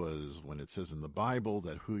 which was when it says in the Bible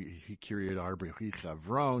that he Kiryat Arba, he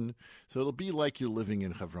Hebron. So it'll be like you're living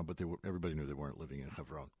in Hebron, but everybody knew they weren't living in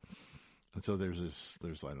Hebron. And so there's I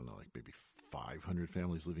don't know, like maybe 500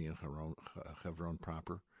 families living in Hebron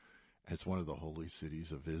proper. It's one of the holy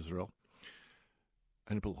cities of Israel.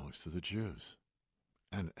 And it belongs to the Jews.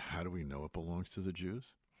 And how do we know it belongs to the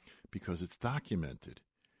Jews? Because it's documented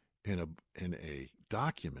in a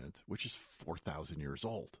document which is 4,000 years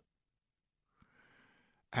old,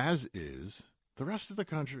 as is the rest of the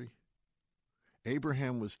country.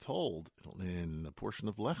 Abraham was told in a portion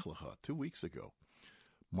of Lech Lecha 2 weeks ago,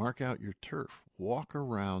 mark out your turf, walk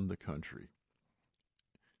around the country,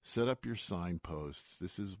 set up your signposts.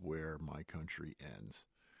 This is where my country ends.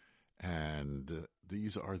 And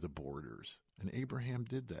these are the borders. And Abraham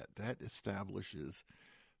did that. That establishes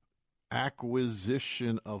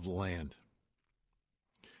acquisition of land.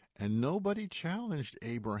 And nobody challenged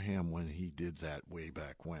Abraham when he did that way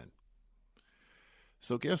back when.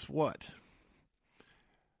 So guess what?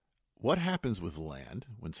 What happens with land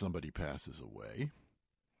when somebody passes away?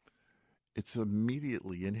 It's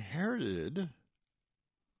immediately inherited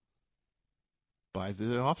by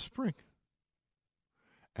the offspring.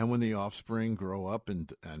 And when the offspring grow up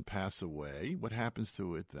and pass away, what happens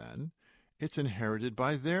to it then? It's inherited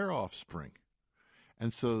by their offspring.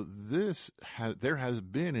 And so there has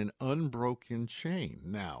been an unbroken chain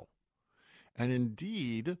now. And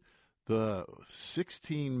indeed, the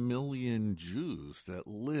 16 million Jews that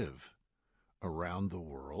live around the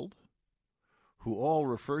world, who all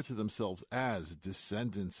refer to themselves as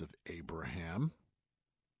descendants of Abraham,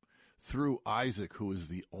 through Isaac, who is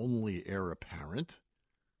the only heir apparent.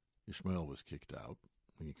 Ishmael was kicked out.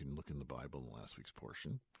 and you can look in the Bible in last week's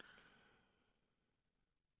portion.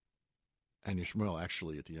 And Yishmael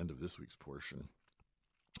actually, at the end of this week's portion,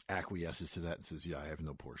 acquiesces to that and says, yeah, I have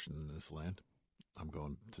no portion in this land. I'm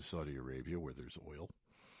going to Saudi Arabia where there's oil.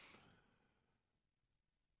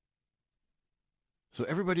 So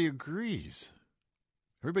everybody agrees.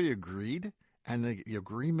 Everybody agreed, and the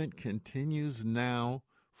agreement continues now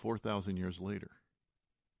 4,000 years later,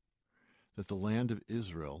 that the land of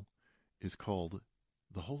Israel is called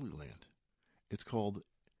the Holy Land. It's called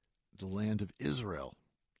the land of Israel,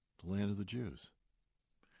 the land of the Jews.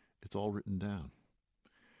 It's all written down.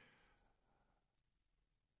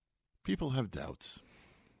 People have doubts.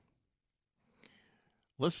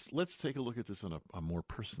 Let's take a look at this on a more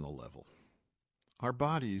personal level. Our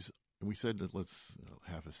bodies, and we said that let's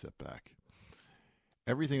have a step back.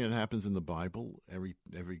 Everything that happens in the Bible, every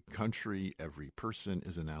country, every person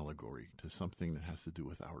is an allegory to something that has to do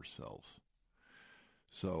with ourselves.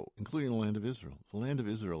 So, including the land of Israel. The land of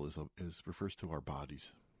Israel refers to our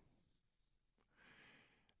bodies.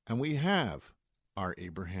 And we have our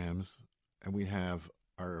Abrahams, and we have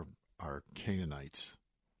our Canaanites,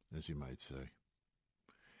 as you might say.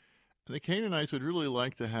 And the Canaanites would really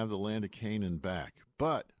like to have the land of Canaan back,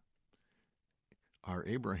 but our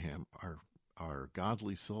Abraham, our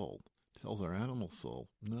godly soul, tells our animal soul,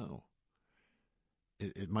 no.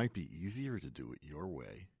 It might be easier to do it your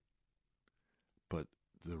way, but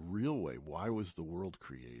the real way, why was the world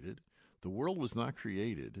created? The world was not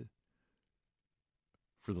created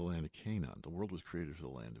for the land of Canaan. The world was created for the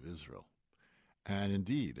land of Israel. And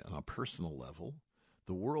indeed, on a personal level,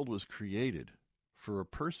 the world was created for a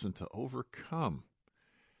person to overcome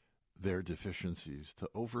their deficiencies, to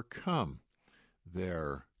overcome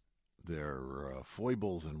their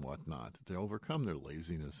foibles and whatnot, to overcome their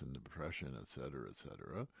laziness and depression,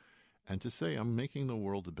 etc., and to say, I'm making the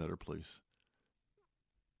world a better place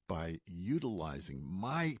by utilizing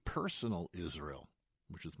my personal Israel,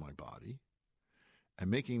 which is my body, and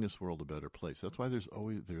making this world a better place. That's why there's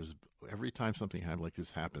every time something like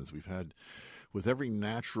this happens, we've had, with every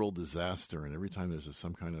natural disaster and every time there's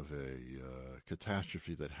some kind of a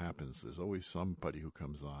catastrophe that happens, there's always somebody who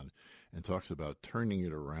comes on and talks about turning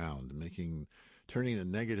it around, turning a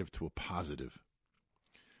negative to a positive.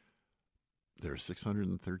 There are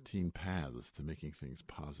 613 paths to making things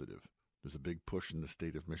positive. There's a big push in the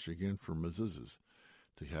state of Michigan for mezuzahs,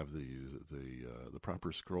 to have the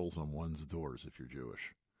proper scrolls on one's doors if you're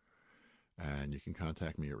Jewish. And you can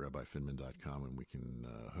contact me at rabbifinman.com, and we can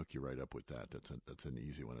hook you right up with that. That's an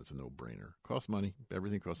easy one. It's a no-brainer. Costs money.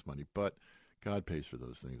 Everything costs money, but God pays for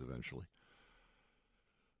those things eventually.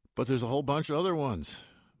 But there's a whole bunch of other ones.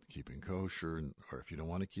 Keeping kosher, or if you don't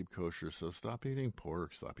want to keep kosher, so stop eating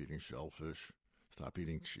pork, stop eating shellfish, stop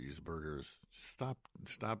eating cheeseburgers. Stop.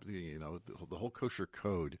 The whole kosher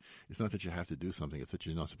code. It's not that you have to do something; it's that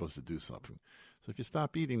you're not supposed to do something. So if you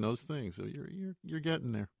stop eating those things, so you're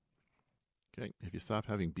getting there. Okay. If you stop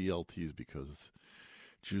having BLTs because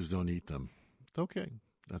Jews don't eat them, okay,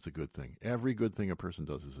 that's a good thing. Every good thing a person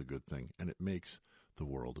does is a good thing, and it makes the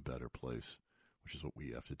world a better place, which is what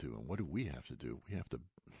we have to do. And what do we have to do? We have to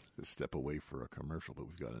step away for a commercial, but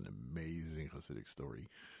we've got an amazing Hasidic story.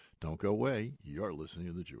 Don't go away. You're listening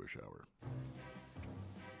to the Jewish Hour.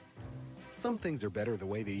 Some things are better the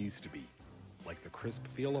way they used to be, like the crisp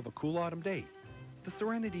feel of a cool autumn day, the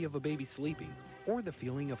serenity of a baby sleeping, or the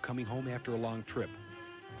feeling of coming home after a long trip.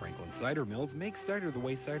 Franklin Cider Mills makes cider the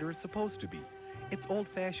way cider is supposed to be. Its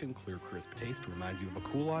old-fashioned, clear, crisp taste reminds you of a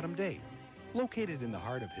cool autumn day. Located in the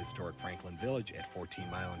heart of historic Franklin Village at 14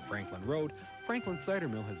 Mile and Franklin Road, Franklin Cider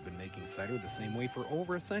Mill has been making cider the same way for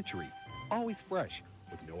over a century. Always fresh,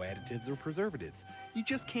 with no additives or preservatives. You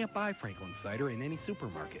just can't buy Franklin Cider in any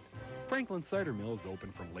supermarket. Franklin Cider Mill is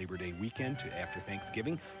open from Labor Day weekend to after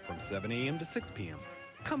Thanksgiving from 7 a.m. to 6 p.m.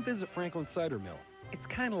 Come visit Franklin Cider Mill. It's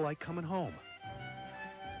kind of like coming home.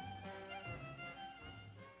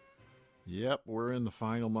 Yep, we're in the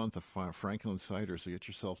final month of Franklin Cider, so get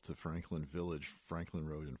yourself to Franklin Village, Franklin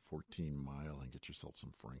Road, and 14 Mile, and get yourself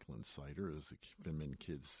some Franklin Cider. As the Finman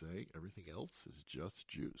kids say, everything else is just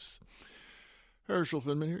juice. Herschel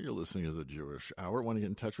Finman here. You're listening to the Jewish Hour. Want to get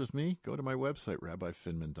in touch with me? Go to my website,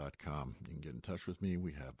 rabbifinman.com. You can get in touch with me.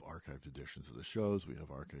 We have archived editions of the shows. We have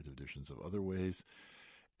archived editions of other ways.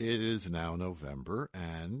 It is now November,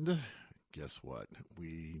 and guess what?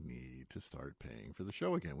 We need to start paying for the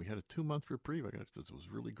show again. We had a 2-month reprieve. It was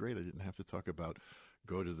really great. I didn't have to talk about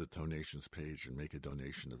go to the donations page and make a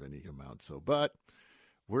donation of any amount. But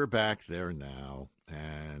we're back there now,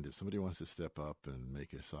 and if somebody wants to step up and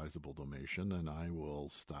make a sizable donation, then I will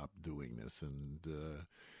stop doing this and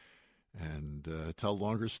and tell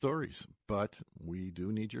longer stories. But we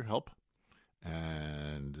do need your help.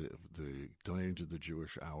 And the donating to the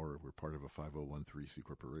Jewish Hour, we're part of a 5013C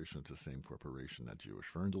corporation. It's the same corporation that Jewish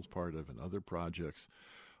Ferndale's part of, and other projects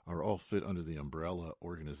are all fit under the umbrella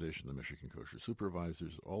organization, the Michigan Kosher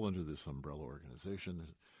Supervisors, all under this umbrella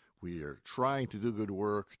organization. We are trying to do good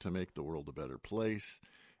work to make the world a better place.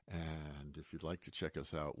 And if you'd like to check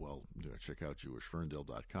us out, well, check out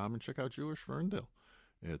jewishferndale.com and check out Jewish Ferndale.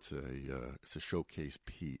 It's a showcase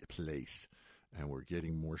place, and we're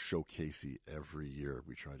getting more showcasey every year.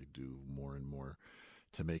 We try to do more and more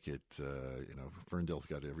to make it. Ferndale's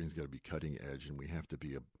everything's got to be cutting edge, and we have to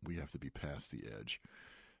be past the edge.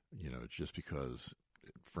 Just because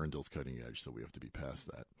Ferndale's cutting edge, so we have to be past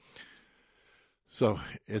that. So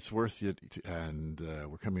it's worth it, and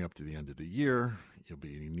we're coming up to the end of the year. You'll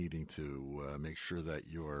be needing to make sure that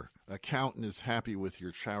your accountant is happy with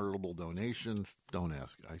your charitable donations. Don't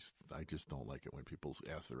ask. I just don't like it when people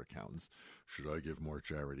ask their accountants, should I give more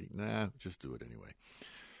charity? Nah, just do it anyway.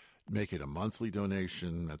 Make it a monthly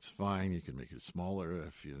donation. That's fine. You can make it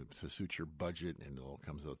smaller to suit your budget, and it all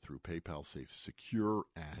comes out through PayPal, safe, secure,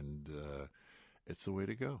 and it's the way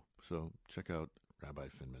to go. So check out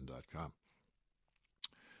rabbifinman.com.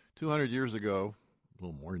 200 years ago, a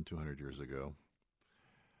little more than 200 years ago,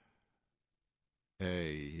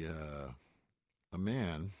 a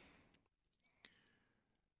man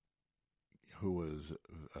who was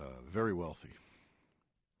very wealthy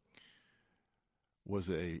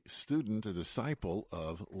was a student, a disciple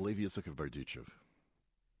of Eliezery-Chabad.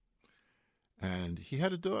 And he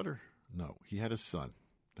had a daughter. No, he had a son.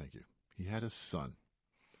 Thank you. He had a son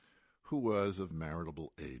who was of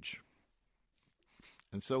marriageable age.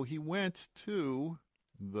 And so he went to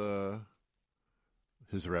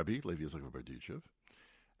his Rebbe, Eliezery-Chabad,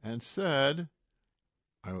 and said,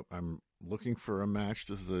 I'm looking for a match.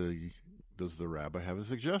 Does the rabbi have a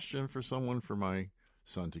suggestion for someone for my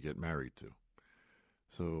son to get married to?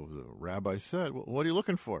 So the rabbi said, well, what are you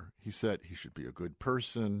looking for? He said he should be a good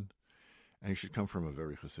person, and he should come from a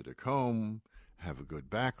very Hasidic home, have a good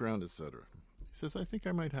background, etc. He says, I think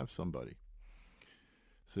I might have somebody.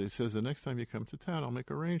 So he says, the next time you come to town, I'll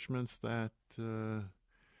make arrangements that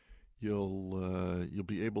you'll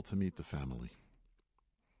be able to meet the family.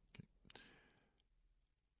 Okay.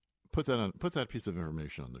 Put that piece of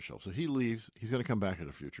information on the shelf. So he leaves. He's going to come back at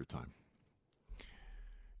a future time.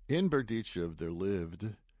 In Berdichev, there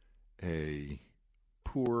lived a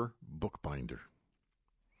poor bookbinder.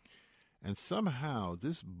 And somehow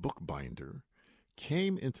this bookbinder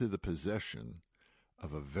came into the possession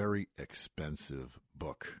of a very expensive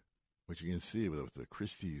book, which you can see with the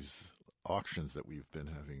Christie's auctions that we've been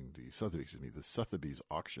having, the Sotheby's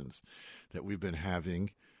auctions that we've been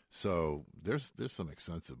having. So there's some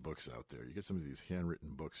expensive books out there. You get some of these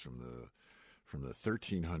handwritten books from the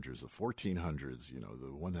 1300s, the 1400s.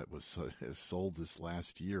 The one that was sold this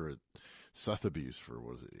last year at Sotheby's for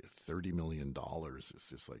 $30 million. It's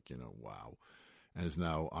just like wow, and is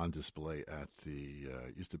now on display at the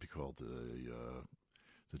used to be called the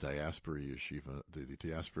Diaspora Yeshiva, the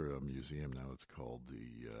Diaspora Museum. Now it's called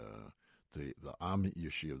the Am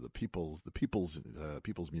Yeshiva, the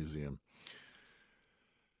People's Museum.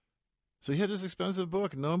 So he had this expensive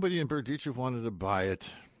book. Nobody in Berdichev wanted to buy it.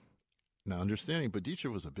 Now, understanding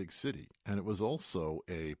Berdichev was a big city, and it was also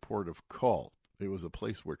a port of call. It was a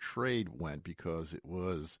place where trade went because it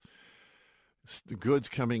was goods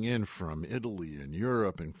coming in from Italy and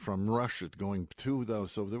Europe and from Russia going to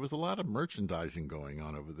those. So there was a lot of merchandising going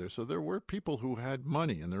on over there. So there were people who had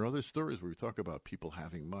money, and there are other stories where we talk about people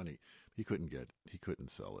having money. He couldn't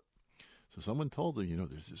sell it. So someone told him,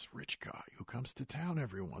 there's this rich guy who comes to town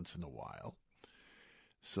every once in a while.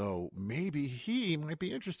 So maybe he might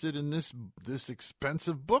be interested in this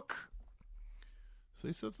expensive book. So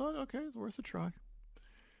he said, okay, it's worth a try.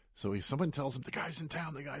 So someone tells him, the guy's in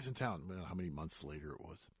town. I don't know how many months later it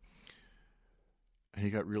was. And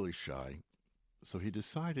he got really shy. So he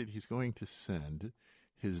decided he's going to send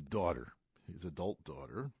his daughter, his adult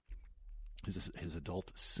daughter, his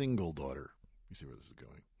adult single daughter. You see where this is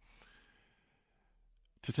going.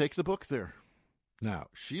 To take the book there. Now,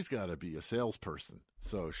 she's got to be a salesperson.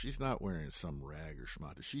 So she's not wearing some rag or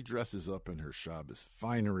schmata. She dresses up in her Shabbos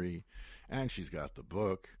finery, and she's got the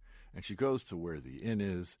book. And she goes to where the inn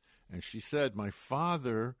is, and she said, my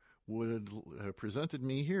father would have presented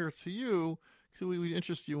me here to you, so we would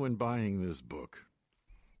interest you in buying this book.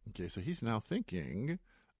 Okay, so he's now thinking,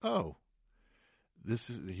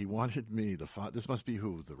 he wanted me, this must be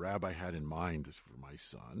who the rabbi had in mind for my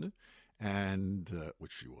son, and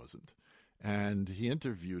which she wasn't. And he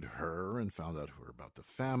interviewed her and found out about the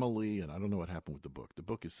family, and I don't know what happened with the book. The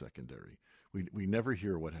book is secondary. We never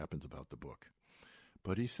hear what happens about the book.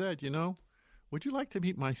 But he said, would you like to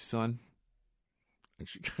meet my son? And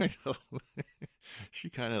she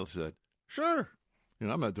kind of said, sure.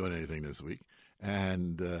 I'm not doing anything this week.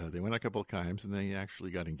 And they went a couple of times, and they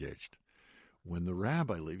actually got engaged. When the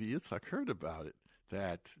rabbi, Levi Yitzhak, heard about it,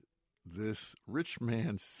 that this rich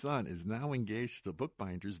man's son is now engaged to the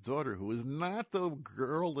bookbinder's daughter, who is not the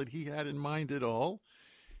girl that he had in mind at all,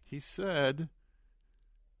 he said,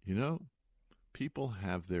 people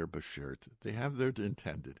have their beshert. They have their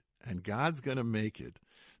intended. And God's going to make it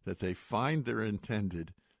that they find their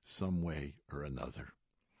intended some way or another.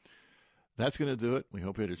 That's going to do it. We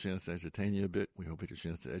hope we had a chance to entertain you a bit. We hope we had a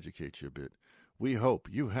chance to educate you a bit. We hope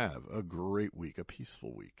you have a great week, a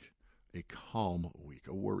peaceful week, a calm week,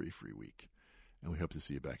 a worry-free week. And we hope to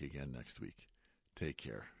see you back again next week. Take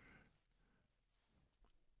care.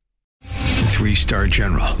 3-star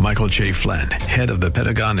General Michael J. Flynn, head of the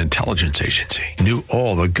Pentagon Intelligence Agency, knew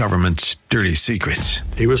all the government's dirty secrets.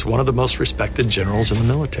 He was one of the most respected generals in the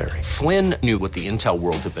military. Flynn knew what the intel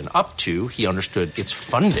world had been up to. He understood its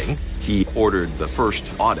funding. He ordered the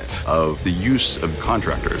first audit of the use of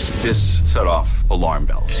contractors. This set off alarm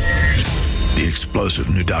bells. The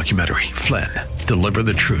explosive new documentary, Flynn, Deliver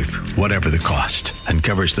the Truth, Whatever the Cost,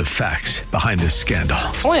 uncovers the facts behind this scandal.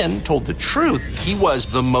 Flynn told the truth. He was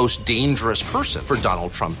the most dangerous person for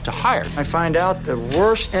Donald Trump to hire. I find out the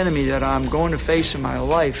worst enemy that I'm going to face in my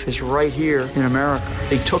life is right here in America.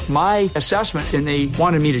 They took my assessment and they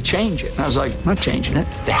wanted me to change it. And I was like, I'm not changing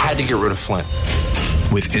it. They had to get rid of Flynn.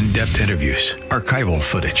 With in-depth interviews, archival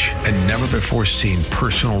footage, and never-before-seen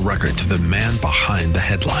personal records of the man behind the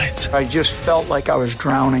headlines. I just felt like I was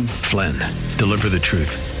drowning. Flynn, Deliver the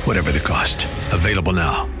Truth, Whatever the Cost. Available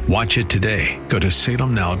now. Watch it today. Go to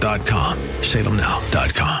salemnow.com.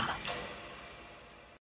 salemnow.com.